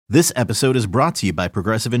This episode is brought to you by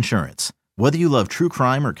Progressive Insurance. Whether you love true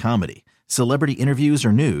crime or comedy, celebrity interviews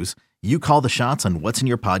or news, you call the shots on what's in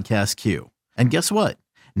your podcast queue. And guess what?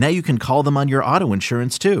 Now you can call them on your auto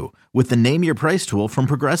insurance too with the Name Your Price tool from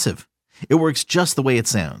Progressive. It works just the way it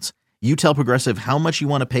sounds. You tell Progressive how much you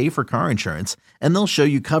want to pay for car insurance, and they'll show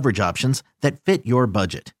you coverage options that fit your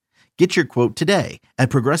budget. Get your quote today at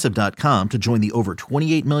Progressive.com to join the over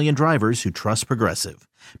 28 million drivers who trust Progressive.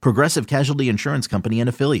 Progressive Casualty Insurance Company and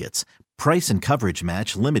Affiliates. Price and coverage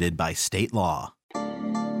match limited by state law.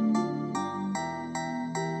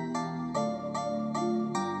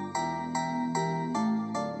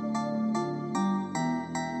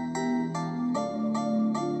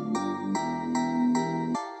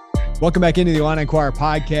 Welcome back into the Illini Inquirer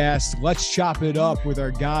podcast. Let's chop it up with our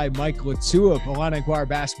guy, Mike Latuap, Illini Inquirer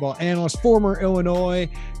basketball analyst, former Illinois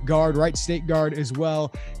guard, right state guard as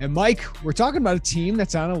well. And Mike, we're talking about a team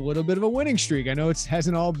that's on a little bit of a winning streak. I know it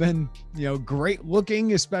hasn't all been, great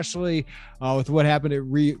looking, especially with what happened at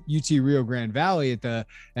UT Rio Grande Valley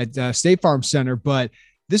at State Farm Center, but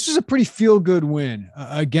this was a pretty feel-good win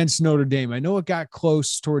against Notre Dame. I know it got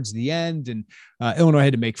close towards the end, and Illinois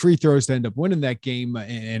had to make free throws to end up winning that game,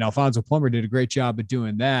 and Alfonso Plummer did a great job of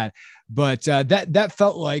doing that. But that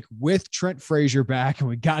felt like with Trent Frazier back, and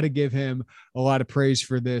we got to give him a lot of praise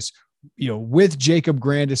for this, with Jacob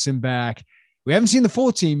Grandison back. We haven't seen the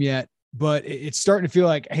full team yet, but it's starting to feel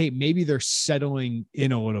like, hey, maybe they're settling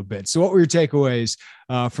in a little bit. So what were your takeaways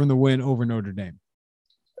from the win over Notre Dame?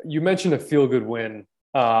 You mentioned a feel-good win.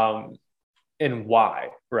 And why,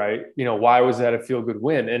 right? Why was that a feel-good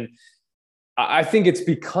win? And I think it's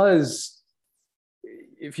because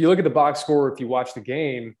if you look at the box score, if you watch the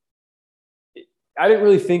game, I didn't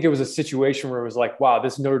really think it was a situation where it was like, wow,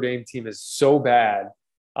 this Notre Dame team is so bad.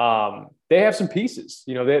 They have some pieces,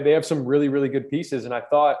 they have some really, really good pieces. And I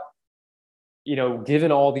thought,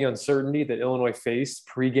 given all the uncertainty that Illinois faced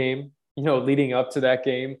pregame, leading up to that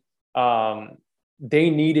game,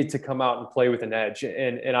 they needed to come out and play with an edge.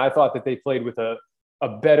 And I thought that they played with a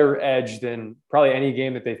better edge than probably any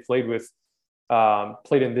game that they've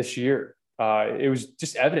played in this year. It was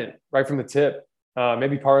just evident right from the tip.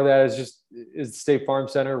 Maybe part of that is State Farm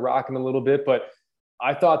Center rocking a little bit, but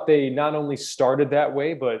I thought they not only started that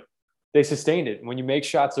way, but they sustained it. And when you make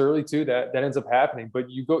shots early too, that ends up happening. But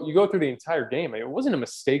you go through the entire game. It wasn't a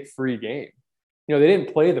mistake-free game. They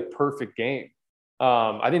didn't play the perfect game.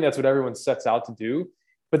 I think that's what everyone sets out to do,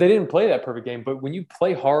 but they didn't play that perfect game. But when you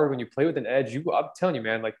play hard, when you play with an edge, I'm telling you,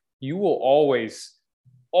 man, like you will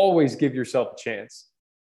always give yourself a chance.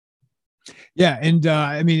 Yeah. And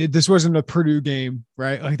this wasn't a Purdue game,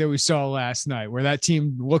 right? Like that we saw last night where that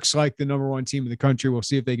team looks like the number one team in the country. We'll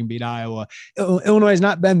see if they can beat Iowa. Illinois has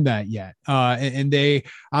not been that yet. And they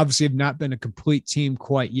obviously have not been a complete team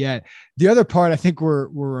quite yet. The other part I think we're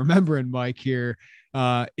remembering, Mike, here,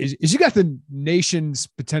 is you got the nation's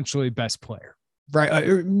potentially best player, right?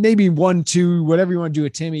 Or maybe 1, 2, whatever you want to do, a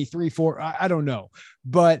Timmy, 3, 4, I don't know,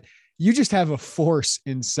 but you just have a force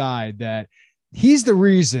inside that he's the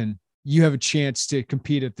reason you have a chance to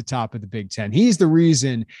compete at the top of the Big Ten. He's the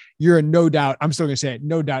reason you're a no doubt, I'm still going to say it,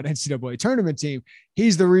 no doubt NCAA tournament team.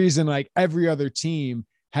 He's the reason like every other team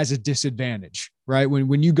has a disadvantage, right?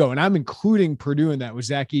 When you go, and I'm including Purdue in that with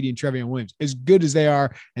Zach Edey and Trevion Williams, as good as they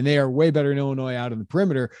are, and they are way better in Illinois out on the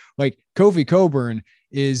perimeter. Like Kofi Cockburn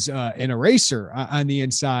is an eraser on the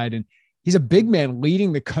inside, and he's a big man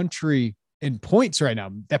leading the country in points right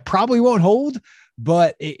now. That probably won't hold,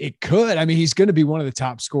 but it could. I mean, he's going to be one of the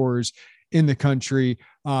top scorers in the country,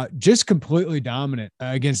 just completely dominant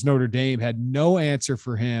against Notre Dame, had no answer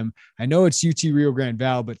for him. I know it's UT Rio Grande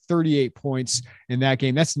Valley, but 38 points in that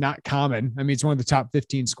game. That's not common. I mean, it's one of the top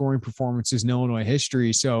 15 scoring performances in Illinois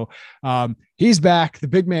history. So he's back. The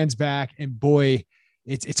big man's back. And boy,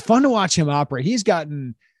 it's fun to watch him operate. He's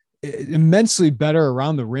gotten immensely better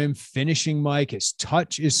around the rim finishing, Mike. His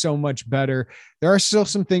touch is so much better. There are still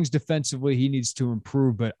some things defensively he needs to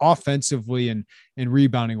improve, but offensively and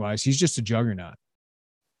rebounding wise, he's just a juggernaut.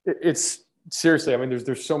 It's seriously, I mean,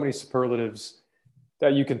 there's so many superlatives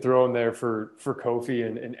that you can throw in there for Kofi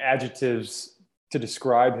and adjectives to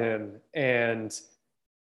describe him. And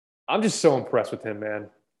I'm just so impressed with him, man.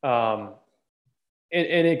 And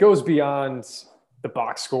it goes beyond the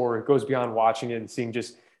box score. It goes beyond watching it and seeing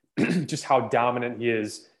just how dominant he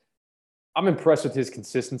is. I'm impressed with his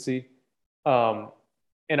consistency. And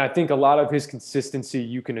I think a lot of his consistency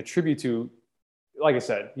you can attribute to, like I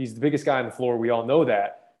said, he's the biggest guy on the floor. We all know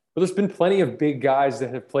that. But there's been plenty of big guys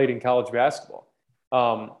that have played in college basketball.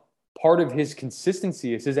 Part of his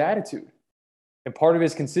consistency is his attitude. And part of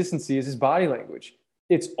his consistency is his body language.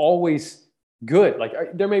 It's always good. Like,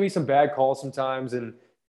 there may be some bad calls sometimes, and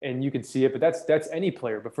and you can see it, but that's any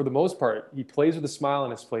player. But for the most part, he plays with a smile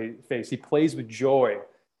on his face. He plays with joy,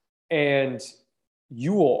 and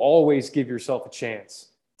you will always give yourself a chance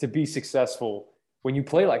to be successful when you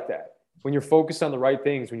play like that. When you're focused on the right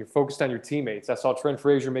things, when you're focused on your teammates. I saw Trent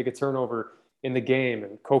Frazier make a turnover in the game,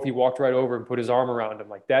 and Kofi walked right over and put his arm around him.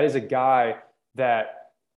 Like, that is a guy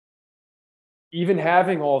that, even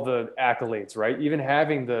having all the accolades, right? Even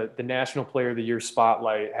having the National Player of the Year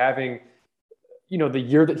spotlight, having, the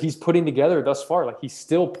year that he's putting together thus far, like, he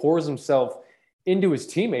still pours himself into his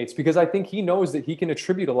teammates, because I think he knows that he can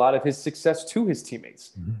attribute a lot of his success to his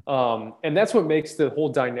teammates. And that's what makes the whole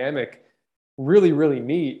dynamic really, really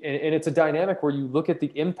neat. And it's a dynamic where you look at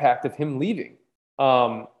the impact of him leaving,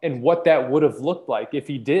 and what that would have looked like if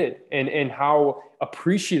he did, and how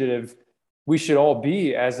appreciative we should all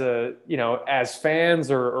be as as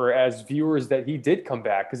fans or as viewers that he did come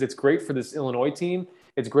back, because it's great for this Illinois team.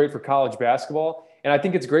 It's great for college basketball. And I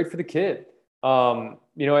think it's great for the kid. And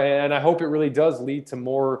I hope it really does lead to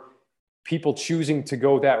more people choosing to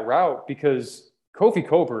go that route, because Kofi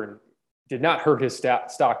Cockburn did not hurt his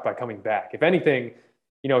stock by coming back. If anything,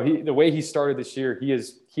 the way he started this year, he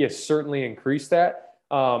has certainly increased that.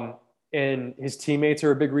 And his teammates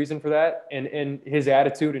are a big reason for that. And his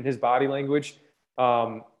attitude and his body language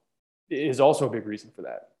is also a big reason for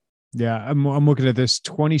that. Yeah, I'm looking at this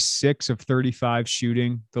 26 of 35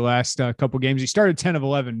 shooting the last couple games. He started 10 of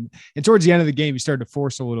 11, and towards the end of the game, he started to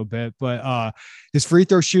force a little bit. But his free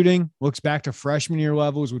throw shooting looks back to freshman year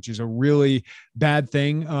levels, which is a really bad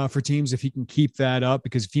thing for teams if he can keep that up.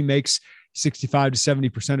 Because if he makes 65 to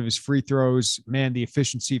 70% of his free throws, man, the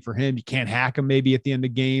efficiency for him, you can't hack him maybe at the end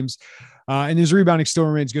of games. And his rebounding still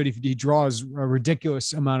remains good. He draws a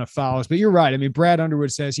ridiculous amount of fouls. But you're right. I mean, Brad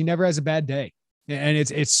Underwood says he never has a bad day. And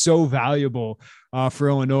it's so valuable for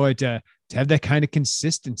Illinois to have that kind of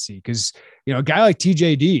consistency, because, a guy like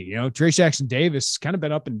TJD, Trayce Jackson-Davis, kind of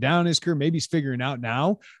been up and down his career. Maybe he's figuring out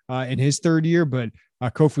now in his third year, but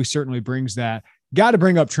Kofi certainly brings that. Got to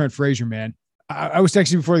bring up Trent Frazier, man. I was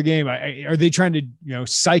texting before the game. Are they trying to,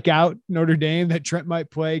 psych out Notre Dame that Trent might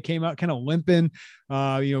play? Came out kind of limping,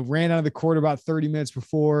 ran out of the court about 30 minutes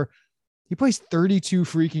before. He plays 32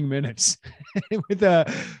 freaking minutes with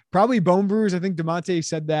probably bone bruise. I think DeMonte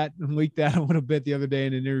said that and leaked that a little bit the other day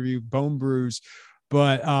in an interview, bone bruise.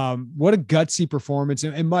 But what a gutsy performance.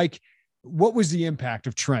 And Mike, what was the impact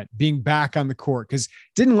of Trent being back on the court? Because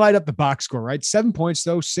didn't light up the box score, right? 7 points,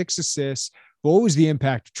 though, 6 assists. But what was the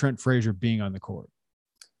impact of Trent Frazier being on the court?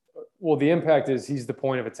 Well, the impact is he's the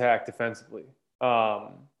point of attack defensively.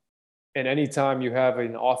 And anytime you have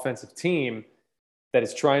an offensive team that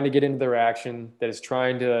is trying to get into their action, that is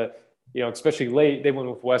trying to, especially late, they went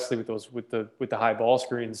with Wesley with the high ball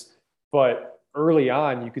screens, but early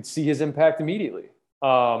on you could see his impact immediately.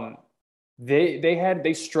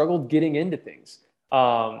 They struggled getting into things,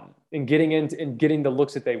 and getting the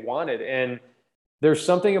looks that they wanted. And there's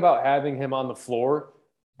something about having him on the floor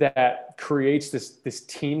that creates this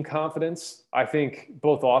team confidence. I think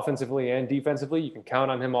both offensively and defensively, you can count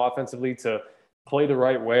on him offensively to play the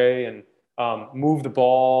right way and move the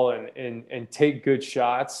ball and take good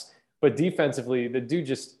shots. But defensively, the dude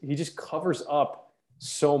just covers up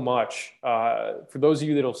so much. For those of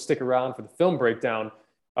you that'll stick around for the film breakdown,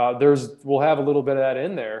 we'll have a little bit of that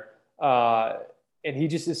in there. And he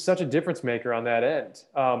just is such a difference maker on that end.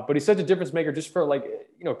 But he's such a difference maker just for,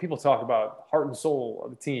 people talk about heart and soul of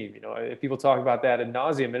the team. People talk about that ad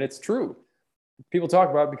nauseum, and it's true. People talk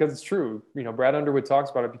about it because it's true. Brad Underwood talks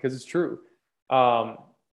about it because it's true.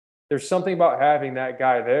 There's something about having that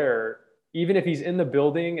guy there, even if he's in the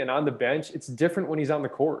building and on the bench. It's different when he's on the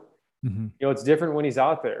court. Mm-hmm. It's different when he's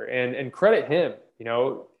out there. And credit him.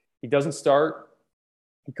 He doesn't start.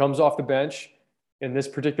 He comes off the bench in this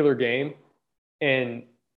particular game, and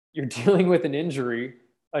you're dealing with an injury,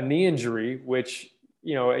 a knee injury, which,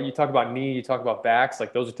 you talk about knee, you talk about backs,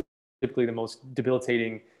 like those are typically the most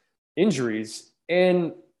debilitating injuries.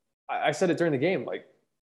 And I said it during the game, like,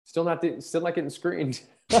 still not getting screened.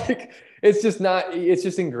 Like, it's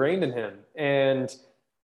just ingrained in him. And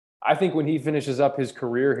I think when he finishes up his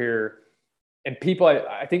career here, and people,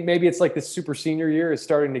 I think maybe it's like this super senior year is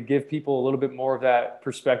starting to give people a little bit more of that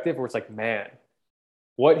perspective, where it's like, man,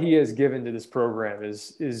 what he has given to this program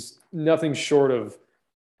is nothing short of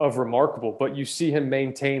remarkable. But you see him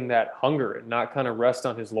maintain that hunger and not kind of rest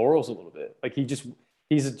on his laurels a little bit. Like, he's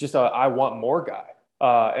just a I want more guy.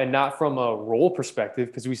 And not from a role perspective,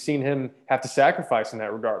 because we've seen him have to sacrifice in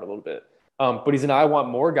that regard a little bit. But he's an I want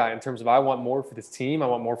more guy in terms of I want more for this team. I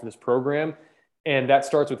want more for this program. And that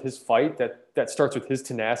starts with his fight. That starts with his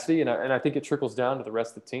tenacity. And I think it trickles down to the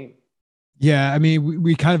rest of the team. Yeah, I mean,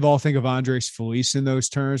 we kind of all think of Andres Felice in those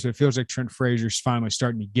terms, but it feels like Trent Frazier's finally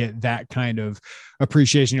starting to get that kind of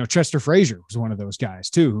appreciation. Chester Frazier was one of those guys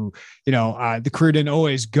too, who, the career didn't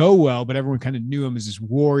always go well, but everyone kind of knew him as this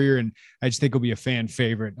warrior. And I just think he'll be a fan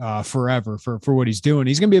favorite forever for what he's doing.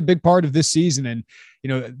 He's going to be a big part of this season. And,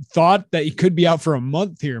 thought that he could be out for a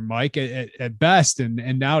month here, Mike, at best.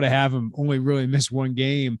 And now to have him only really miss one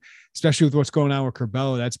game, especially with what's going on with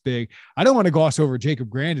Curbelo, that's big. I don't want to gloss over Jacob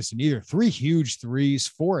Grandison either. 3 huge threes,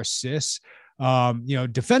 4 assists.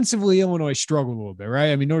 Defensively, Illinois struggled a little bit,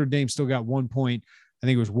 right? I mean, Notre Dame still got 1 point. I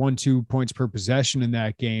think it was 1-2 points per possession in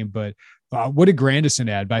that game. But what did Grandison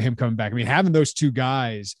add by him coming back? I mean, having those two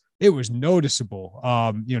guys, it was noticeable.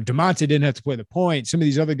 DeMonte didn't have to play the point. Some of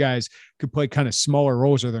these other guys could play kind of smaller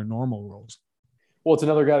roles or their normal roles. Well, it's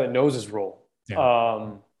another guy that knows his role.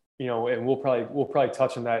 Yeah. And we'll probably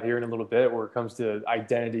touch on that here in a little bit, where it comes to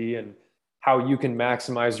identity and how you can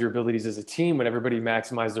maximize your abilities as a team when everybody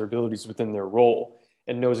maximizes their abilities within their role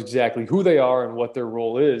and knows exactly who they are and what their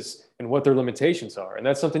role is and what their limitations are. And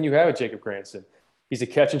that's something you have at Jacob Grandison. He's a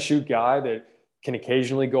catch and shoot guy that can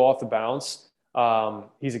occasionally go off the bounce.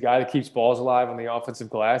 He's a guy that keeps balls alive on the offensive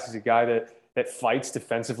glass. He's a guy that fights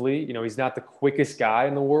defensively. He's not the quickest guy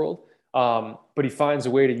in the world, but he finds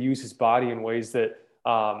a way to use his body in ways that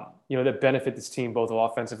that benefit this team both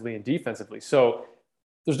offensively and defensively. So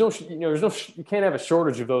you can't have a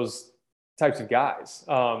shortage of those types of guys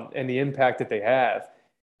and the impact that they have.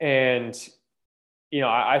 And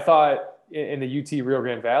I thought in the UT Rio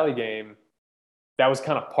Grande Valley game, that was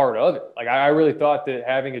kind of part of it. Like I really thought that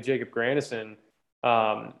having a Jacob Grandison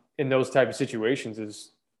in those type of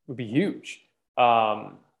situations would be huge.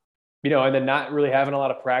 And then not really having a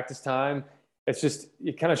lot of practice time.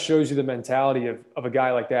 It kind of shows you the mentality of a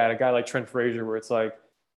guy like that, a guy like Trent Frazier, where it's like,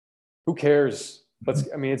 who cares?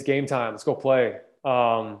 It's game time. Let's go play.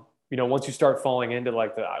 Once you start falling into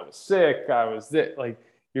like I was sick,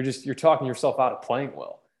 you're talking yourself out of playing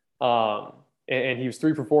well. And he was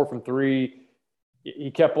 3 for 4 from 3.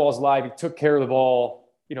 He kept balls alive. He took care of the ball.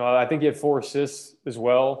 I think he had 4 assists as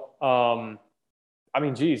well. You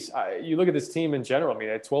look at this team in general. They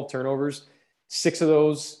had 12 turnovers. 6 of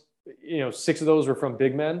those were from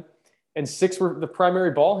big men, and 6 were the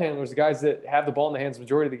primary ball handlers, the guys that have the ball in the hands the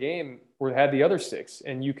majority of the game, had the other 6.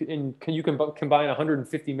 And you can combine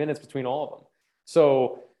 150 minutes between all of them.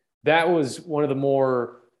 So that was one of the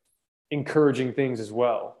more encouraging things as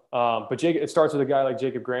well. But it starts with a guy like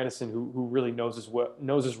Jacob Grandison who really knows his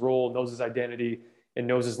role, knows his identity, and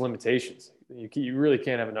knows his limitations. You really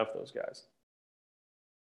can't have enough of those guys.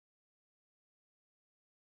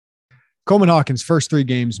 Coleman Hawkins, first 3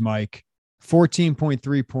 games, Mike,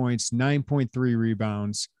 14.3 points, 9.3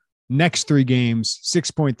 rebounds. Next 3 games,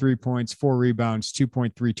 6.3 points, 4 rebounds,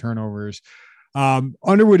 2.3 turnovers.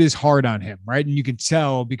 Underwood is hard on him, right? And you can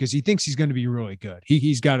tell because he thinks he's going to be really good.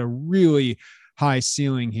 He's got a really high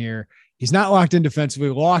ceiling here. He's not locked in defensively.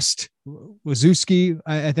 Lost Wazowski,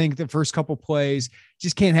 I think, the first couple plays.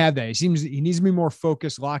 Just can't have that. He needs to be more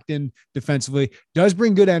focused, locked in defensively. Does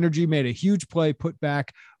bring good energy. Made a huge play, put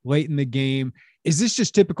back late in the game. Is this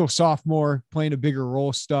just typical sophomore playing a bigger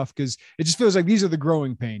role stuff? Because it just feels like these are the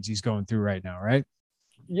growing pains he's going through right now, right?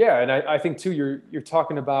 Yeah, and I think too, you're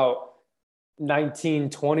talking about 19,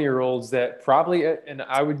 20-year-olds that probably, and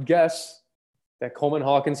I would guess that Coleman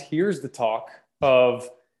Hawkins hears the talk of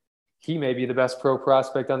he may be the best pro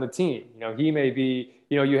prospect on the team. He may be,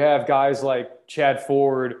 you have guys like Chad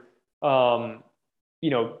Ford, tweeting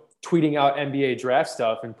out NBA draft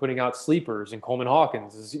stuff and putting out sleepers, and Coleman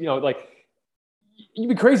Hawkins is, you'd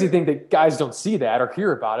be crazy to think that guys don't see that or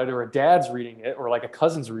hear about it, or a dad's reading it, or like a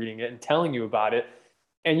cousin's reading it and telling you about it.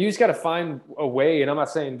 And you just got to find a way. And I'm not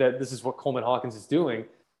saying that this is what Coleman Hawkins is doing,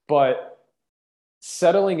 but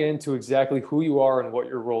settling into exactly who you are and what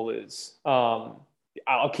your role is.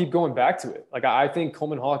 I'll keep going back to it. I think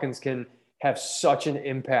Coleman Hawkins can have such an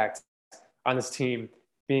impact on this team,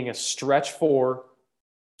 being a stretch 4,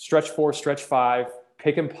 stretch 5,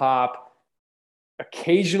 pick and pop,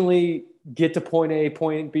 occasionally get to point A,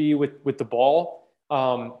 point B with the ball.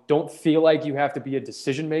 Don't feel like you have to be a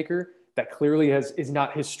decision maker. That clearly is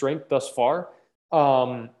not his strength thus far.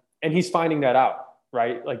 And he's finding that out,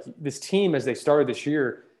 right? Like this team, as they started this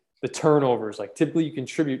year, the turnovers, typically you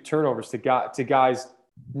contribute turnovers to guys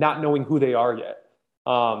not knowing who they are yet.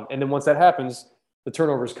 And then once that happens, the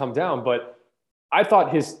turnovers come down. But I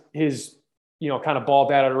thought his kind of ball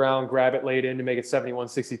batted around, grab it late in to make it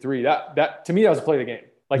 71-63. That to me, that was a play of the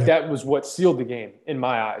game. That was what sealed the game in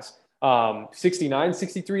my eyes.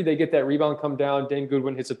 69-63, they get that rebound, come down. Dane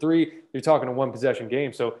Goodwin hits a 3. You're talking a 1 possession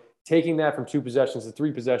game. So taking that from 2 possessions to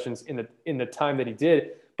 3 possessions in the time that he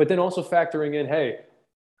did but then also factoring in, hey,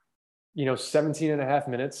 17 and a half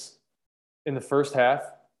minutes in the first half,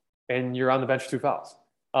 and you're on the bench for 2 fouls.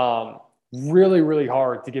 Really, really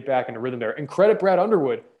hard to get back into rhythm there. And credit Brad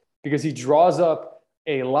Underwood, because he draws up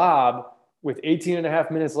a lob with 18 and a half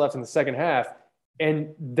minutes left in the second half.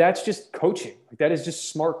 And that's just coaching. Like, that is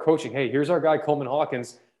just smart coaching. Hey, here's our guy, Coleman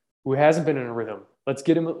Hawkins, who hasn't been in a rhythm. Let's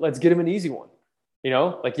get him an easy one.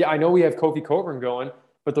 I know we have Kofi Coburn going,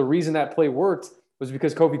 but the reason that play worked was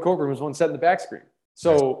because Kofi Coburn was one set in the back screen.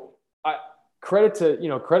 So credit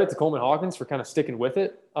to Coleman Hawkins for kind of sticking with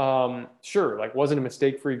it. Sure, wasn't a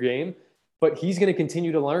mistake-free game, but he's going to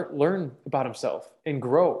continue to learn about himself and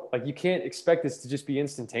grow. You can't expect this to just be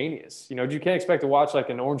instantaneous. You can't expect to watch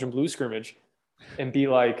an orange and blue scrimmage and be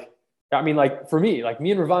for me,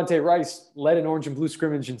 me and Ravonte Rice led an orange and blue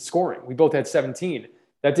scrimmage in scoring. We both had 17.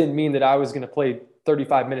 That didn't mean that I was going to play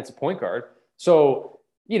 35 minutes of point guard. So,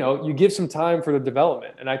 you give some time for the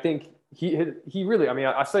development. And I think he really,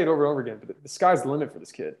 I say it over and over again, but the sky's the limit for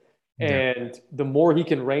this kid. Yeah. And the more he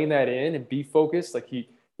can rein that in and be focused, he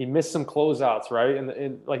missed some closeouts, right?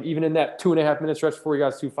 And even in that 2.5 minute stretch before he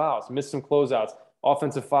got his 2 fouls, he missed some closeouts,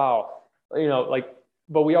 offensive foul,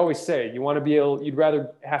 but we always say you'd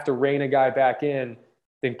rather have to rein a guy back in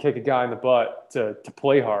than kick a guy in the butt to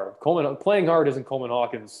play hard. Playing hard isn't Coleman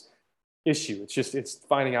Hawkins' issue. It's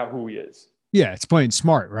finding out who he is. Yeah, it's playing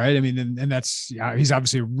smart, right? And that's, he's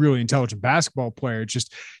obviously a really intelligent basketball player. It's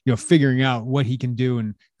just, figuring out what he can do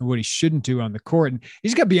and what he shouldn't do on the court. And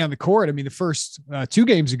he's got to be on the court. The first 2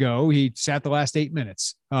 games ago, he sat the last 8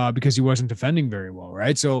 minutes because he wasn't defending very well,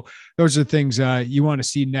 right? So those are the things you want to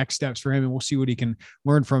see next steps for him, and we'll see what he can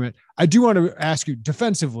learn from it. I do want to ask you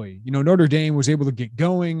defensively, Notre Dame was able to get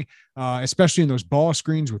going, especially in those ball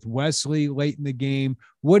screens with Wesley late in the game.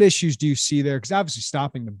 What issues do you see there? Because obviously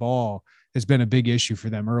stopping the ball has been a big issue for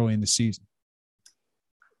them early in the season.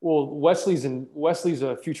 Well, Wesley's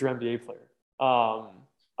a future NBA player.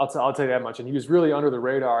 I'll tell you that much. And he was really under the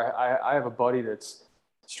radar. I have a buddy that's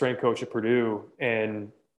strength coach at Purdue, and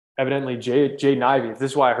evidently Jaden Ivey,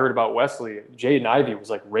 this is why I heard about Wesley. Jaden Ivey was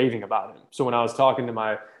raving about him. So when I was talking to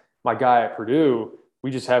my guy at Purdue, we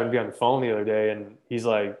just happened to be on the phone the other day, and he's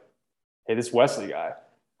like, hey, this Wesley guy,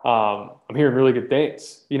 I'm hearing really good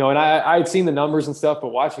things, and I had seen the numbers and stuff, but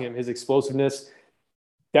watching him, his explosiveness,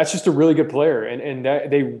 that's just a really good player. And that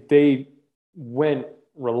they went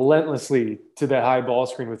relentlessly to that high ball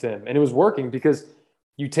screen with him. And it was working because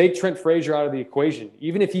you take Trent Frazier out of the equation.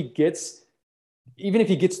 Even if he gets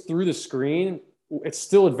through the screen, it's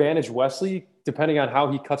still advantage Wesley, depending on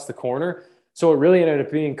how he cuts the corner. So it really ended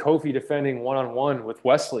up being Kofi defending one-on-one with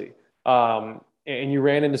Wesley. And you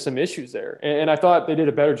ran into some issues there. And I thought they did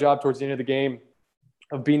a better job towards the end of the game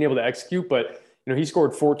of being able to execute. But, he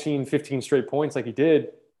scored 14, 15 straight points like he did,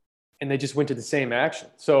 and they just went to the same action.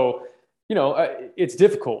 So, it's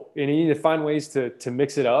difficult, and you need to find ways to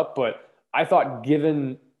mix it up. But I thought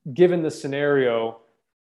given the scenario,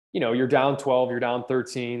 you're down 12, you're down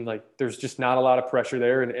 13, there's just not a lot of pressure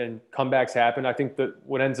there, and comebacks happen. I think that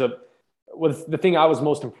the thing I was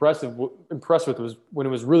most impressed with was when it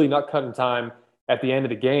was really nut cutting time at the end of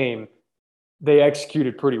the game, they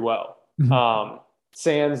executed pretty well. Mm-hmm.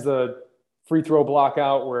 Sans the free throw block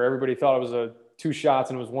out where everybody thought it was 2 shots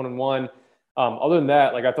and it was 1-1. Other than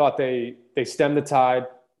that, I thought they stemmed the tide a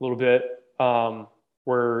little bit,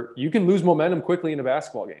 where you can lose momentum quickly in a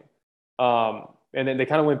basketball game. And then they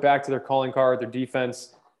kind of went back to their calling card, their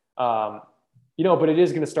defense. But it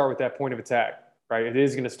is going to start with that point of attack, right? It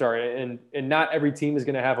is going to start. And not every team is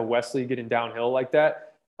going to have a Wesley getting downhill like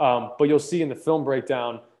that. But you'll see in the film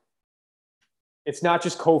breakdown, it's not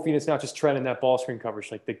just Kofi and it's not just Trent in that ball screen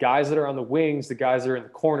coverage. The guys that are on the wings, the guys that are in the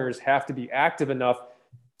corners have to be active enough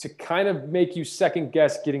to kind of make you second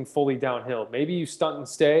guess getting fully downhill. Maybe you stunt and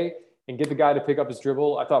stay and get the guy to pick up his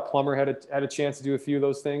dribble. I thought Plummer had a chance to do a few of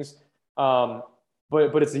those things. But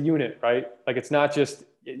it's a unit, right? It's not just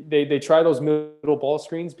they try those middle ball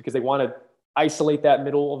screens because they want to isolate that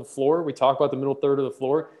middle of the floor. We talk about the middle third of the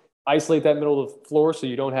floor. Isolate that middle of the floor so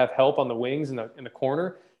you don't have help on the wings in the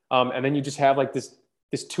corner. And then you just have this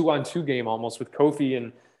 2-on-2 game almost with Kofi.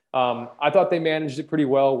 And I thought they managed it pretty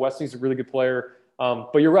well. Wesley's a really good player.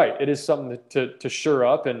 But you're right. It is something to shore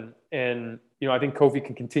up. And I think Kofi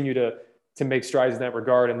can continue to make strides in that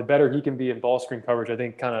regard. And the better he can be in ball screen coverage, I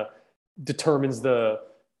think kind of determines the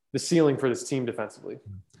ceiling for this team defensively.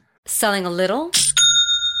 Selling a little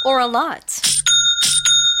or a lot?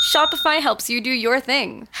 Shopify helps you do your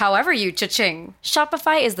thing, however you cha-ching.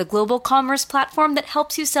 Shopify is the global commerce platform that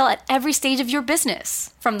helps you sell at every stage of your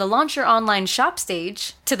business. From the launch your online shop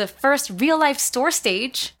stage, to the first real-life store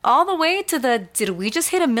stage, all the way to the did we just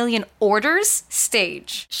hit 1 million orders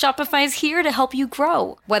stage. Shopify's here to help you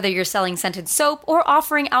grow. Whether you're selling scented soap or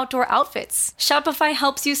offering outdoor outfits, Shopify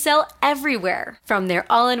helps you sell everywhere. From their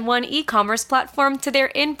all-in-one e-commerce platform to their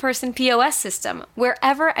in-person POS system,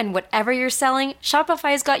 wherever and whatever you're selling,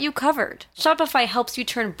 Shopify's got you covered. Shopify helps you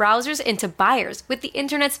turn browsers into buyers with the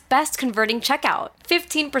internet's best converting checkout.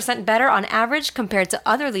 15% better on average compared to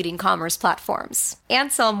other leading commerce platforms.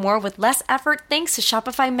 And sell more with less effort thanks to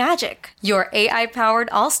Shopify Magic, your AI-powered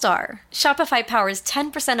all-star. Shopify powers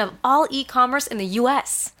 10% of all e-commerce in the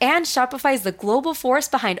US. And Shopify is the global force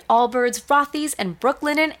behind Allbirds, Rothy's, and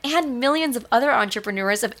Brooklinen, and millions of other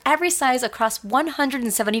entrepreneurs of every size across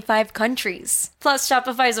 175 countries. Plus,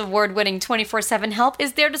 Shopify's award-winning 24/7 help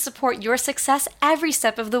is there to support your success every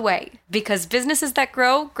step of the way. Because businesses that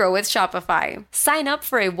grow, grow with Shopify. Sign up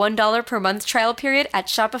for a $1 per month trial period at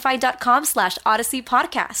shopify.com/Odyssey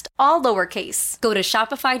Podcast, all lowercase. Go to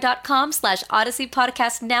shopify.com/Odyssey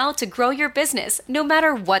Podcast now to grow your business, no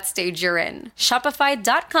matter what stage you're in.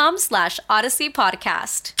 Shopify.com/Odyssey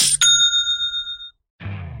Podcast.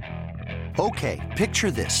 Okay,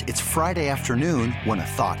 picture this. It's Friday afternoon when a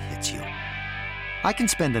thought hits you. I can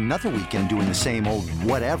spend another weekend doing the same old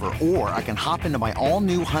whatever, or I can hop into my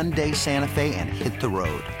all-new Hyundai Santa Fe and hit the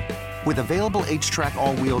road. With available H-Track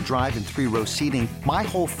all-wheel drive and 3-row seating, my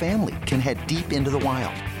whole family can head deep into the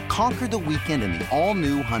wild. Conquer the weekend in the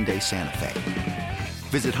all-new Hyundai Santa Fe.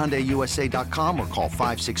 Visit HyundaiUSA.com or call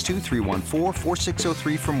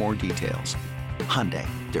 562-314-4603 for more details. Hyundai,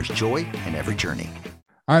 there's joy in every journey.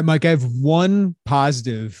 All right, Mike, I have one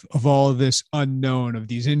positive of all of this unknown, of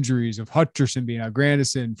these injuries, of Hutcherson being out,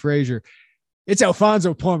 Grandison, Frazier. It's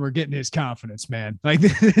Alfonso Plummer getting his confidence, man. Like,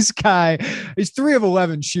 this guy is 3 of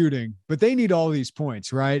 11 shooting, but they need all these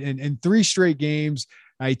points, right? And 3 straight games,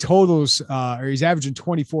 he totals, or he's averaging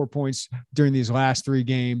 24 points during these last 3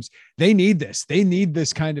 games. They need this. They need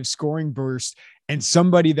this kind of scoring burst and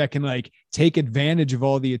somebody that can like take advantage of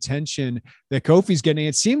all the attention that Kofi's getting.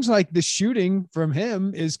 It seems like the shooting from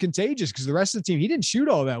him is contagious because the rest of the team, he didn't shoot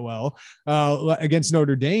all that well against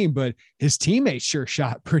Notre Dame, but his teammates sure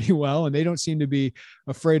shot pretty well, and they don't seem to be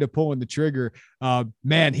afraid of pulling the trigger.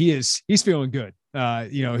 Man, he's feeling good.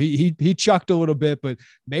 He chucked a little bit, but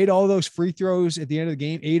made all those free throws at the end of the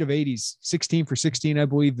game. 8 of 8, he's 16 for 16, I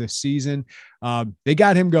believe, this season. They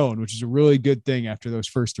got him going, which is a really good thing after those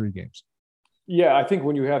first 3 games. Yeah, I think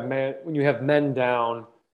when you have men down,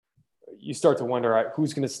 you start to wonder, right,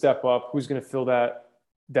 who's going to step up, who's going to fill that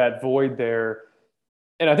void there.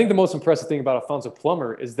 And I think the most impressive thing about Alfonso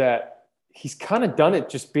Plummer is that he's kind of done it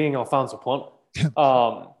just being Alfonso Plummer,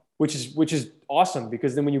 which is awesome,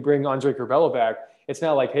 because then when you bring Andre Curbelo back, it's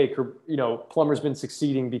not like, hey, Plummer's been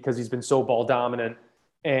succeeding because he's been so ball dominant,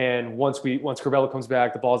 and once Curbelo comes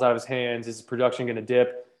back, the ball's out of his hands. Is his production going to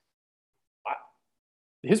dip?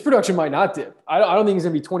 His production might not dip. I don't think he's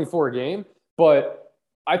going to be 24 a game, but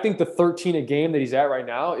I think the 13 a game that he's at right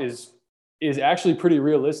now is actually pretty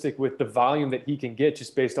realistic with the volume that he can get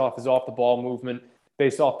just based off his off-the-ball movement,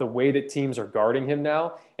 based off the way that teams are guarding him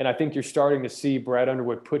now. And I think you're starting to see Brad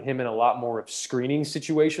Underwood put him in a lot more of screening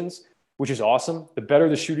situations, which is awesome. The better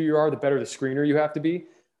the shooter you are, the better the screener you have to be,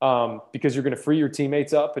 because you're going to free your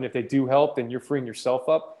teammates up. And if they do help, then you're freeing yourself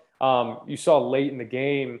up. You saw late in the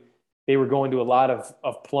game, they were going to a lot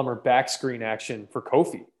of Plummer back screen action for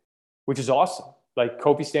Kofi, which is awesome. Like,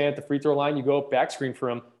 Kofi standing at the free throw line, you go back screen for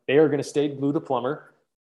him. They are going to stay glued to Plummer,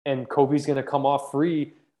 and Kofi's going to come off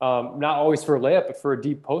free, not always for a layup, but for a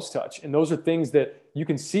deep post touch. And those are things that you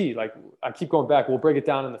can see. Like, I keep going back. We'll break it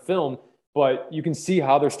down in the film, but you can see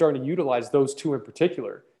how they're starting to utilize those 2 in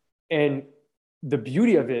particular. And the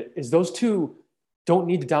beauty of it is those 2 don't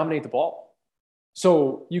need to dominate the ball.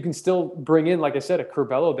 So you can still bring in, like I said, a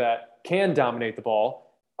Curbelo that can dominate the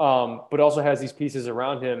ball, but also has these pieces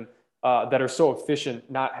around him that are so efficient,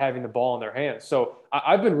 not having the ball in their hands. So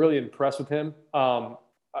I've been really impressed with him.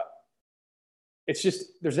 It's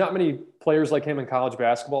just, there's not many players like him in college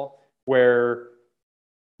basketball where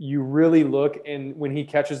you really look, and when he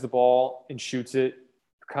catches the ball and shoots it,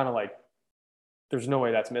 you're kind of like, there's no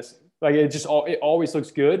way that's missing. Like, it always looks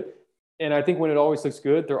good. And I think when it always looks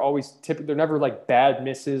good, they're never like bad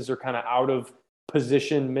misses or kind of out of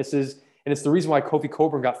position misses. And it's the reason why Kofi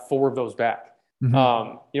Cockburn got 4 of those back.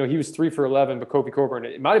 Mm-hmm. He was 3 for 11, but Kofi Cockburn,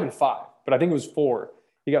 it might've been 5, but I think it was 4.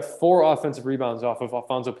 He got 4 offensive rebounds off of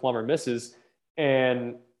Alfonso Plummer misses.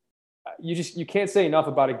 And you can't say enough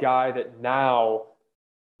about a guy that now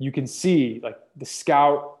you can see, like, the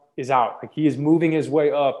scout is out. Like he is moving his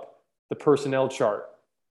way up the personnel chart,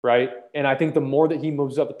 right? And I think the more that he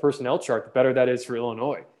moves up the personnel chart, the better that is for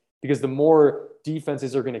Illinois, because the more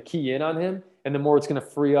defenses are going to key in on him, and the more it's going to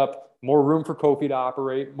free up more room for Kofi to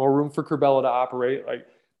operate, more room for Curbelo to operate. Like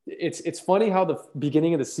it's funny how the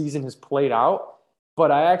beginning of the season has played out,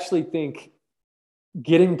 but I actually think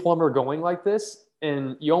getting Plummer going like this,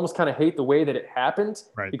 and you almost kind of hate the way that it happened,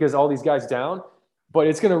 right, because all these guys down, but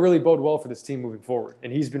it's going to really bode well for this team moving forward.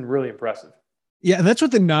 And he's been really impressive. Yeah. And that's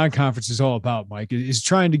what the non-conference is all about, Mike, is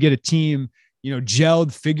trying to get a team,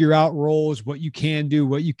 gelled, figure out roles, what you can do,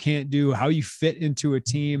 what you can't do, how you fit into a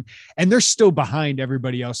team. And they're still behind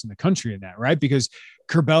everybody else in the country in that, right? Because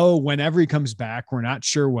Curbelo, whenever he comes back, we're not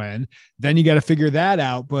sure when, then you got to figure that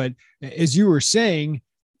out. But as you were saying,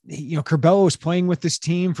 Curbelo was playing with this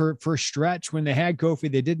team for a stretch when they had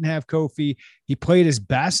Kofi. They didn't have Kofi. He played his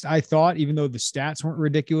best, I thought, even though the stats weren't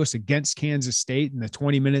ridiculous, against Kansas State in the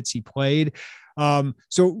 20 minutes he played.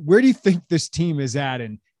 So where do you think this team is at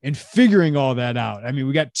in figuring all that out? I mean,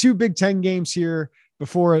 we got 2 Big Ten games here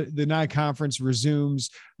before the non-conference resumes.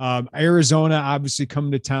 Arizona obviously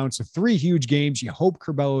coming to town. So 3 huge games. You hope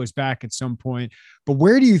Curbelo is back at some point. But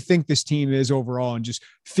where do you think this team is overall and just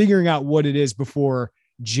figuring out what it is before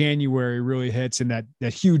January really hits and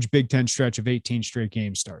that huge Big Ten stretch of 18 straight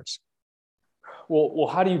games starts? Well,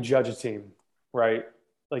 how do you judge a team, right?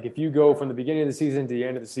 Like if you go from the beginning of the season to the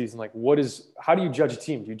end of the season, like how do you judge a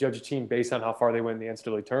team? Do you judge a team based on how far they went in the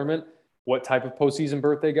NCAA tournament, what type of postseason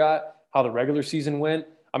berth they got, how the regular season went?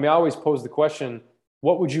 I mean, I always pose the question,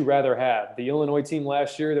 what would you rather have? The Illinois team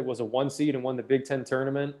last year that was a 1 seed and won the Big Ten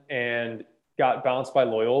tournament and got bounced by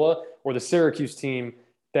Loyola, or the Syracuse team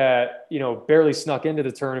that, barely snuck into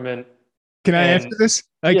the tournament? Can I answer this?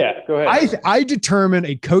 Yeah, go ahead. I determine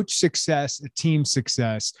a coach success, a team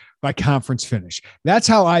success by conference finish. That's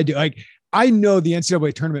how I do. Like, I know the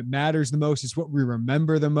NCAA tournament matters the most. It's what we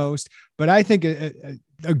remember the most. But I think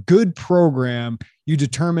a good program you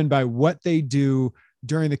determine by what they do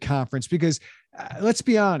during the conference, because let's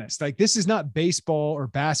be honest, like this is not baseball or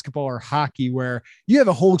basketball or hockey where you have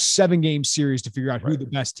a whole 7-game series to figure out who the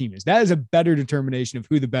best team is. That is a better determination of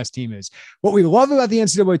who the best team is. What we love about the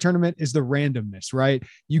NCAA tournament is the randomness, right?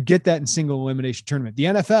 You get that in single elimination tournament. The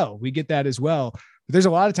NFL, we get that as well. But there's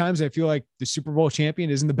a lot of times I feel like the Super Bowl champion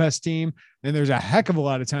isn't the best team. And there's a heck of a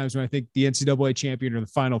lot of times when I think the NCAA champion or the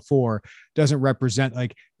Final Four doesn't represent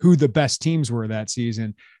like who the best teams were that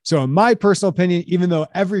season. So in my personal opinion, even though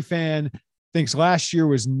every fan thinks last year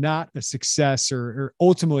was not a success or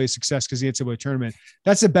ultimately a success because the NCAA tournament,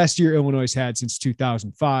 that's the best year Illinois had since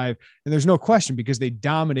 2005. And there's no question because they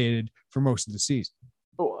dominated for most of the season.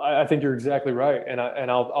 Oh, I think you're exactly right. And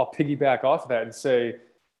I'll piggyback off of that and say,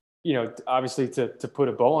 obviously to put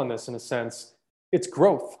a bow on this in a sense, it's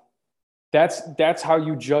growth. That's how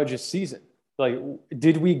you judge a season. Like,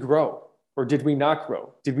 did we grow or did we not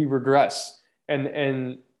grow? Did we regress?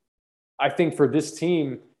 And I think for this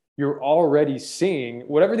team, you're already seeing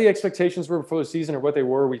whatever the expectations were before the season or what they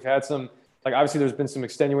were. We've had some, like, obviously there's been some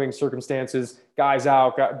extenuating circumstances, guys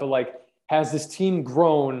out, but like, has this team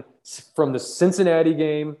grown from the Cincinnati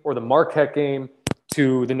game or the Marquette game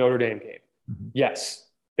to the Notre Dame game? Mm-hmm. Yes,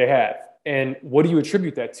 they have. And what do you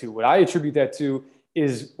attribute that to? What I attribute that to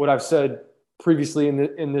is what I've said previously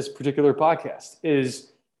in this particular podcast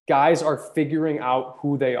is guys are figuring out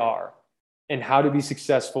who they are and how to be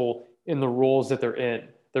successful in the roles that they're in.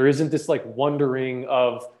 There isn't this like wondering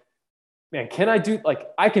of, man, can I do,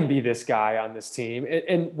 like, I can be this guy on this team.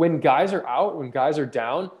 And when guys are out, when guys are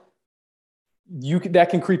down, that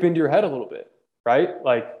can creep into your head a little bit, right?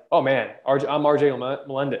 Like, oh man, I'm RJ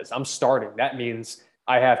Melendez. I'm starting. That means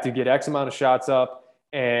I have to get X amount of shots up.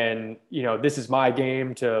 And, this is my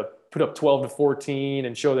game to put up 12 to 14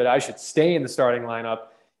 and show that I should stay in the starting lineup.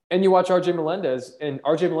 And you watch RJ Melendez, and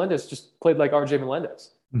RJ Melendez just played like RJ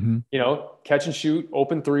Melendez. Mm-hmm. Catch and shoot,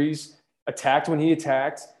 open threes, attacked when he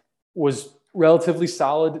attacked, was relatively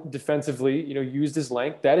solid defensively, used his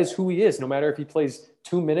length. That is who he is, no matter if he plays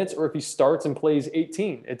 2 minutes or if he starts and plays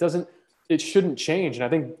 18. It shouldn't change. And I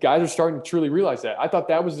think guys are starting to truly realize that. I thought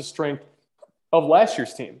that was the strength of last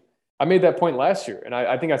year's team. I made that point last year, and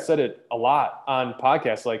I think I said it a lot on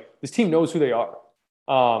podcasts. Like, this team knows who they are.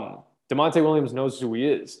 DeMonte Williams knows who he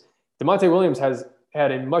is. DeMonte Williams has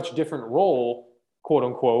had a much different role, quote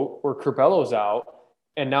unquote, where Curbelo's out,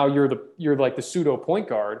 and now you're like the pseudo point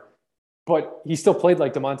guard, but he still played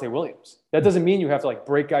like DeMonte Williams. That doesn't mean you have to like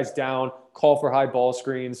break guys down, call for high ball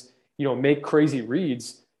screens, make crazy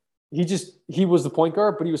reads. He was the point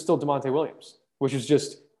guard, but he was still DeMonte Williams, which is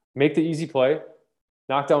just make the easy play,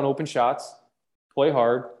 knock down open shots, play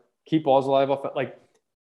hard, keep balls alive.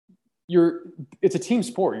 it's a team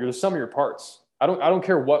sport. You're the sum of your parts. I don't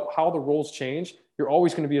care how the roles change. You're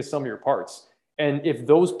always going to be a sum of your parts. And if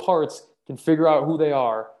those parts can figure out who they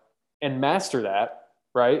are and master that,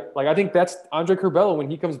 right? Like, I think that's Andre Curbelo when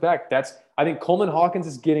he comes back. I think Coleman Hawkins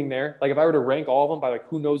is getting there. Like, if I were to rank all of them by like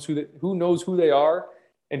who knows who they are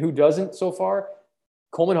and who doesn't so far,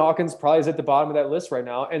 Coleman Hawkins probably is at the bottom of that list right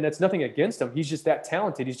now. And that's nothing against him. He's just that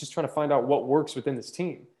talented. He's just trying to find out what works within this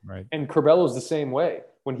team. Right. And Curbelo's the same way.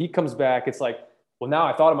 When he comes back, it's like, well, now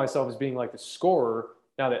I thought of myself as being like the scorer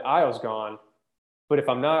now that Ayo's gone. But if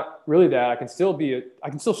I'm not really that, I can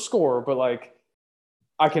still score, but like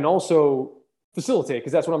I can also facilitate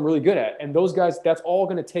because that's what I'm really good at. And those guys, that's all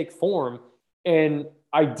going to take form. And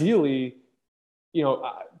ideally, 3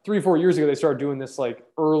 or 4 years ago, they started doing this like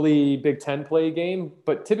early Big Ten play game,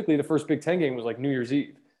 but typically the first Big Ten game was like New Year's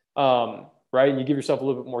Eve, right? And you give yourself a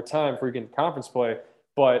little bit more time before you get into conference play,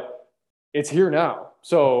 but it's here now.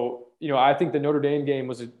 So, I think the Notre Dame game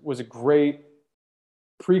was a great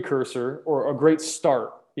precursor or a great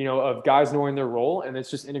start, of guys knowing their role. And it's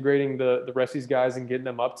just integrating the rest of these guys and getting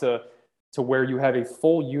them up to where you have a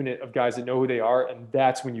full unit of guys that know who they are. And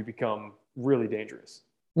that's when you become really dangerous.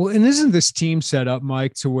 Well, and isn't this team set up,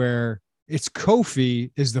 Mike, to where it's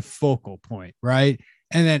Kofi is the focal point, right?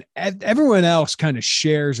 And then everyone else kind of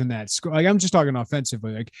shares in that score. Like, I'm just talking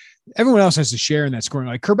offensively. Like, everyone else has to share in that scoring.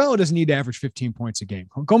 Like, Curbelo doesn't need to average 15 points a game.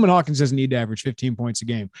 Coleman Hawkins doesn't need to average 15 points a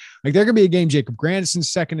game. Like, there could be a game Jacob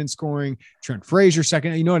Grandison's second in scoring, Trent Frazier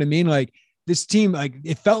second. You know what I mean? Like, this team, like,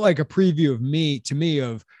 it felt like a preview to me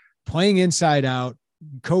of playing inside out,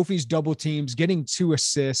 Kofi's double teams, getting 2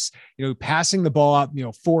 assists, passing the ball up,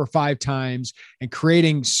 4 or 5 times and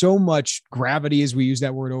creating so much gravity, as we use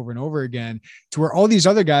that word over and over again, to where all these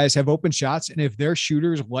other guys have open shots. And if they're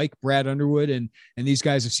shooters like Brad Underwood and these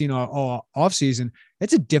guys have seen all off season,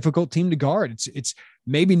 it's a difficult team to guard. It's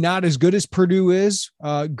maybe not as good as Purdue is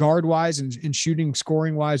guard wise and shooting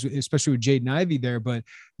scoring wise, especially with Jaden Ivey there, but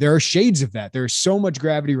there are shades of that. There's so much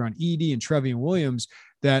gravity around Edey and Trevion Williams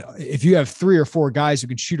that if you have 3 or 4 guys who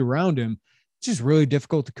can shoot around him, it's just really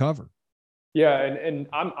difficult to cover. Yeah, and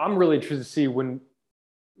I'm really interested to see when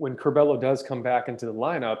Curbelo does come back into the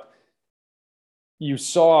lineup. You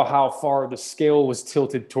saw how far the scale was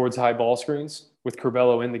tilted towards high ball screens with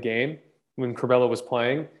Curbelo in the game when Curbelo was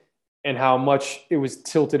playing, and how much it was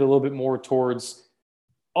tilted a little bit more towards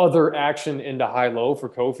other action into high-low for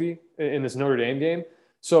Kofi in this Notre Dame game.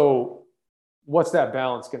 So what's that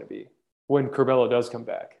balance going to be when Curbelo does come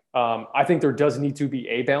back? I think there does need to be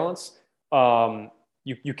a balance.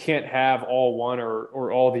 You can't have all one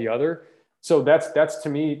or all the other. So that's to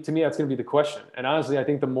me that's going to be the question. And honestly, I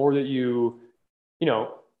think the more that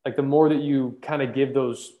the more that you kind of give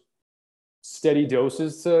those steady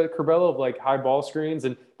doses to Curbelo of like high ball screens,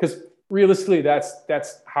 and because realistically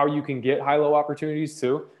that's how you can get high-low opportunities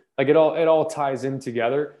too. Like it all ties in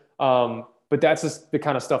together. But that's just the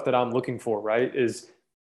kind of stuff that I'm looking for, right? Is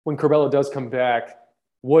when Curbelo does come back,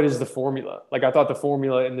 what is the formula? Like, I thought the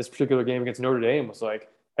formula in this particular game against Notre Dame was like,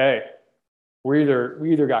 hey, we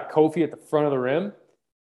either got Kofi at the front of the rim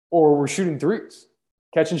or we're shooting threes,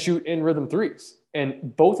 catch and shoot in rhythm threes.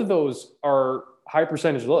 And both of those are high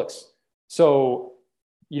percentage looks. So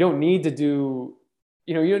you don't need to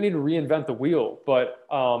reinvent the wheel, but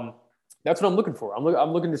that's what I'm looking for.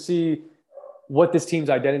 I'm looking to see what this team's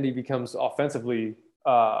identity becomes offensively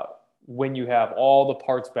when you have all the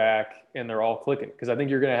parts back and they're all clicking. Because I think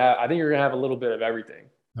you're gonna have a little bit of everything.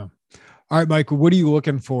 Oh. All right, Mike, what are you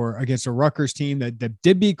looking for against a Rutgers team that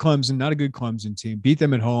did beat Clemson, not a good Clemson team, beat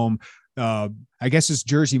them at home? I guess it's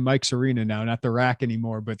Jersey Mike's Arena now, not the Rack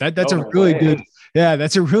anymore, but that's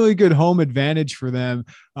a really good home advantage for them.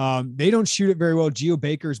 They don't shoot it very well. Geo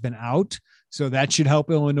Baker's been out, so that should help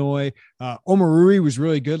Illinois. Omarui was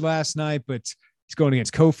really good last night, but he's going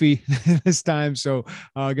against Kofi this time. So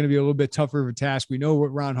going to be a little bit tougher of a task. We know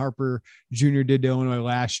what Ron Harper Jr. did to Illinois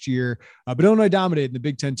last year, but Illinois dominated in the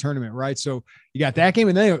Big Ten tournament, right? So you got that game,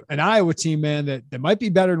 and then an Iowa team, man, that might be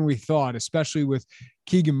better than we thought, especially with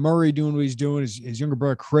Keegan Murray doing what he's doing, his younger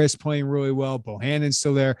brother Chris playing really well, Bohannon's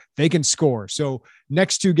still there. They can score. So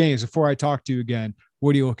next 2 games, before I talk to you again,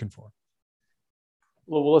 what are you looking for?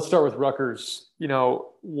 Well, let's start with Rutgers.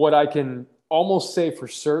 What I can almost say for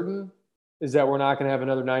certain is that we're not going to have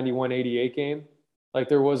another 91-88 game like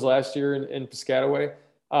there was last year in Piscataway.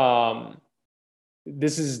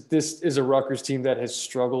 This is a Rutgers team that has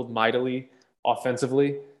struggled mightily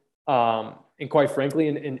offensively, and quite frankly,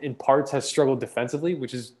 in parts has struggled defensively,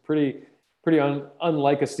 which is pretty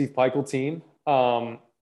unlike a Steve Pikiell team.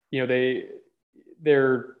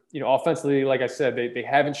 They're offensively, like I said, they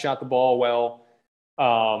haven't shot the ball well.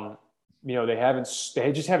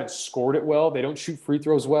 they just haven't scored it well. They don't shoot free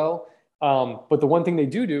throws well. But the one thing they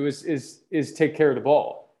do is take care of the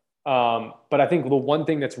ball. But I think the one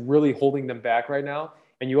thing that's really holding them back right now,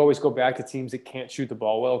 and you always go back to teams that can't shoot the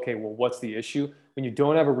ball well. Okay, well, what's the issue? When you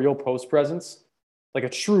don't have a real post presence, like a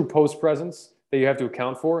true post presence that you have to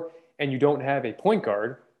account for, and you don't have a point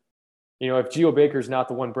guard, if Geo Baker's not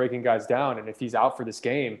the one breaking guys down, and if he's out for this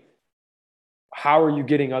game, how are you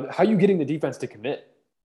getting the defense to commit,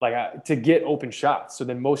 to get open shots? So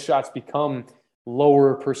then most shots become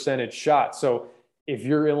lower percentage shots. So if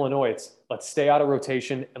you're Illinois, let's stay out of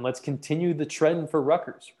rotation and let's continue the trend for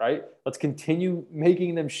Rutgers, right? Let's continue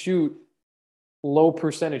making them shoot low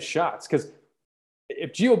percentage shots. Because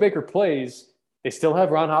if Geo Baker plays, they still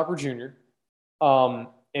have Ron Harper Jr.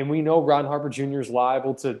 And we know Ron Harper Jr. is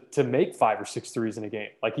liable to make 5 or 6 threes in a game.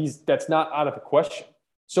 That's not out of the question.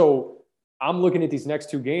 So I'm looking at these next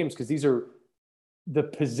 2 games because these are the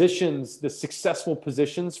positions, the successful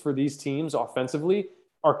positions for these teams offensively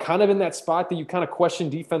are kind of in that spot that you kind of question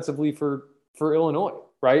defensively for Illinois,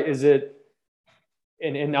 right? Is it,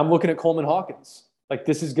 and I'm looking at Coleman Hawkins.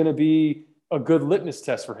 This is going to be a good litmus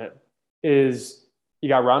test for him. Is you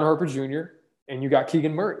got Ron Harper Jr. and you got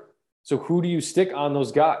Keegan Murray. So who do you stick on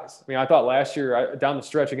those guys? I thought last year down the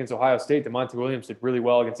stretch against Ohio State, DeMonte Williams did really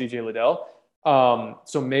well against EJ Liddell.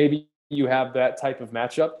 So maybe you have that type of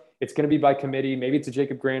matchup. It's going to be by committee. Maybe it's a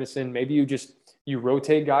Jacob Grandison. Maybe you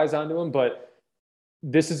rotate guys onto him. But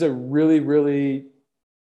this is a really, really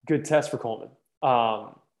good test for Coleman.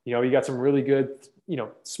 You got some really good,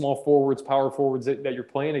 small forwards, power forwards that you're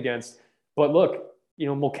playing against. But look,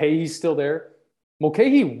 Mulcahy's still there.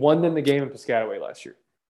 Mulcahy won them the game in Piscataway last year.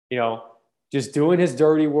 Just doing his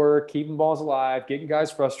dirty work, keeping balls alive, getting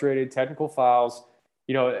guys frustrated, technical fouls,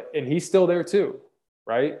 and he's still there too,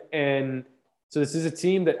 right? And so this is a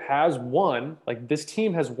team that has won, this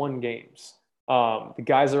team has won games. The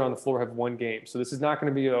guys that are on the floor have won games. So this is not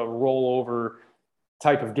going to be a rollover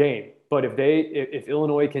type of game. But if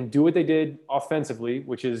Illinois can do what they did offensively,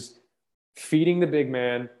 which is feeding the big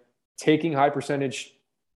man, taking high percentage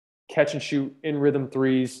catch and shoot in rhythm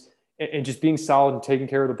threes, and just being solid and taking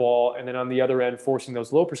care of the ball, and then on the other end forcing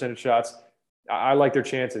those low percentage shots, I like their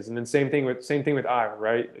chances. And then same thing with Iowa,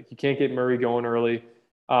 right? You can't get Murray going early.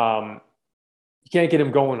 You can't get him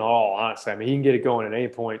going at all, honestly. He can get it going at any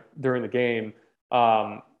point during the game.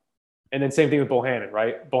 And then same thing with Bohannon,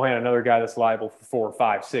 right? Bohannon, another guy that's liable for 4,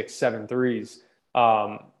 5, 6, 7 threes.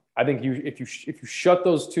 I think if you shut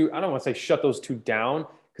those two, I don't want to say shut those two down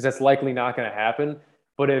because that's likely not going to happen.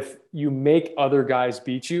 But if you make other guys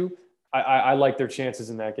beat you, I like their chances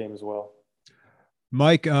in that game as well.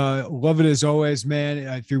 Mike, love it as always, man.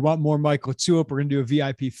 If you want more Mike Latulip, we're going to do a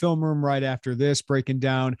VIP film room right after this, breaking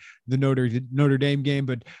down the Notre Dame game.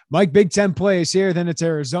 But Mike, Big Ten plays here, then it's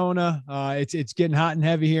Arizona. It's getting hot and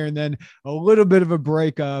heavy here, and then a little bit of a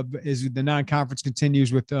break as the non-conference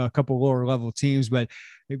continues with a couple lower level teams. But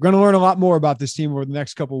we're going to learn a lot more about this team over the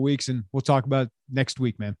next couple of weeks, and we'll talk about it next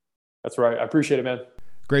week, man. That's right. I appreciate it, man.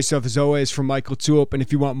 Great stuff as always from Mike Latulip. And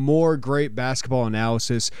if you want more great basketball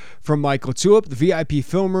analysis from Mike Latulip, the VIP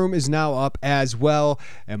film room is now up as well.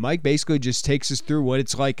 And Mike basically just takes us through what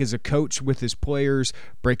it's like as a coach with his players,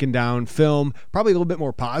 breaking down film, probably a little bit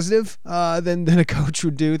more positive than a coach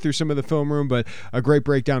would do through some of the film room, but a great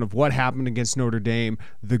breakdown of what happened against Notre Dame,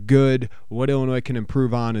 the good, what Illinois can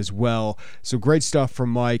improve on as well. So great stuff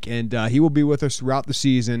from Mike. And he will be with us throughout the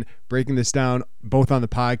season, breaking this down both on the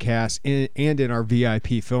podcast and in our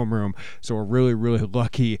VIP film room. So we're really, really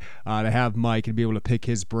lucky to have Mike and be able to pick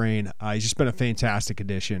his brain. He's just been a fantastic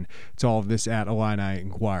addition to all of this at Illini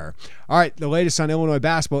Inquirer. All right, the latest on Illinois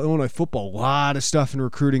basketball, Illinois football, a lot of stuff in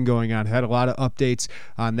recruiting going on. Had a lot of updates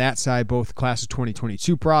on that side, both class of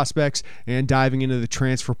 2022 prospects and diving into the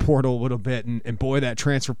transfer portal a little bit. And boy, that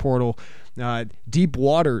transfer portal, deep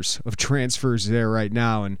waters of transfers there right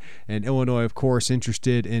now. And Illinois, of course,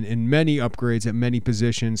 interested in many upgrades at many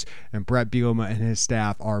positions. And Brett Bielema and his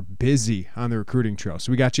staff are busy on the recruiting trail.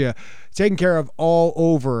 So we got you taken care of all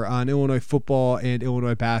over on Illinois football and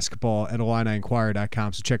Illinois basketball at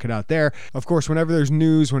IlliniInquirer.com. So check it out there. Of course, whenever there's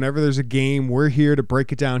news, whenever there's a game, we're here to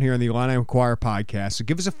break it down here on the Illini Inquirer podcast. So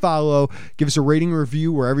give us a follow, give us a rating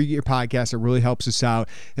review wherever you get your podcast. It really helps us out.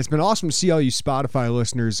 It's been awesome to see all you Spotify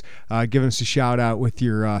listeners giving us a shout out with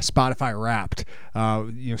your Spotify Wrapped.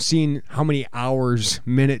 Seeing how many hours,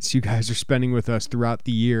 minutes you guys are spending with us throughout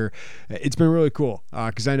the year. It's been really cool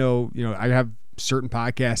because I know I have certain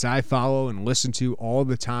podcasts I follow and listen to all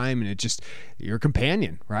the time, and it just, you're a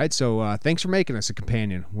companion, right? So thanks for making us a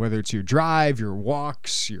companion, whether it's your drive, your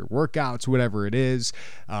walks, your workouts, whatever it is.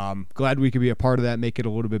 Glad we could be a part of that, make it a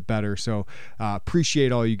little bit better. So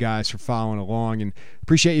appreciate all you guys for following along, and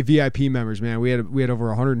appreciate you VIP members, man. We had over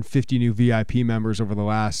 150 new VIP members over the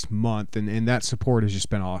last month, and that support has just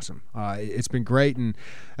been awesome. It's been great, and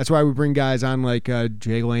that's why we bring guys on like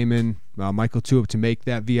Jay Lehman, Michael Tulip to make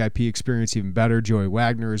that VIP experience even better. Joey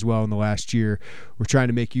Wagner as well in the last year. We're trying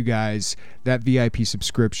to make you guys that VIP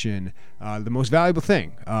subscription the most valuable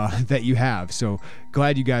thing that you have. So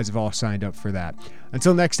glad you guys have all signed up for that.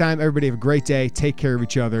 Until next time, everybody have a great day. Take care of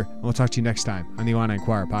each other. And we'll talk to you next time on the Illini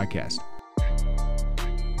Inquirer podcast.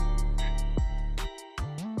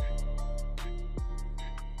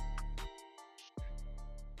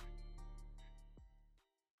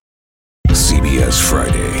 CBS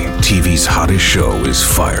Friday. TV's hottest show is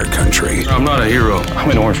Fire Country. I'm not a hero. I'm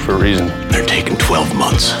in orange for a reason. They're taking 12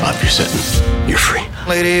 months off your sentence. You're free.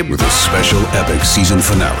 Lady, with a special epic season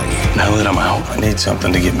finale. Now that I'm out, I need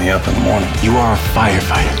something to get me up in the morning. You are a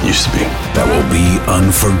firefighter. Used to be. That will be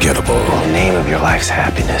unforgettable. In the name of your life's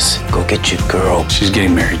happiness, go get your girl. She's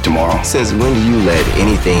getting married tomorrow. Says, when do you let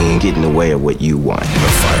anything get in the way of what you want?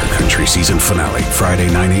 The Fire Country season finale, Friday,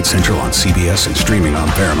 9/8 Central on CBS and streaming on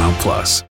Paramount+.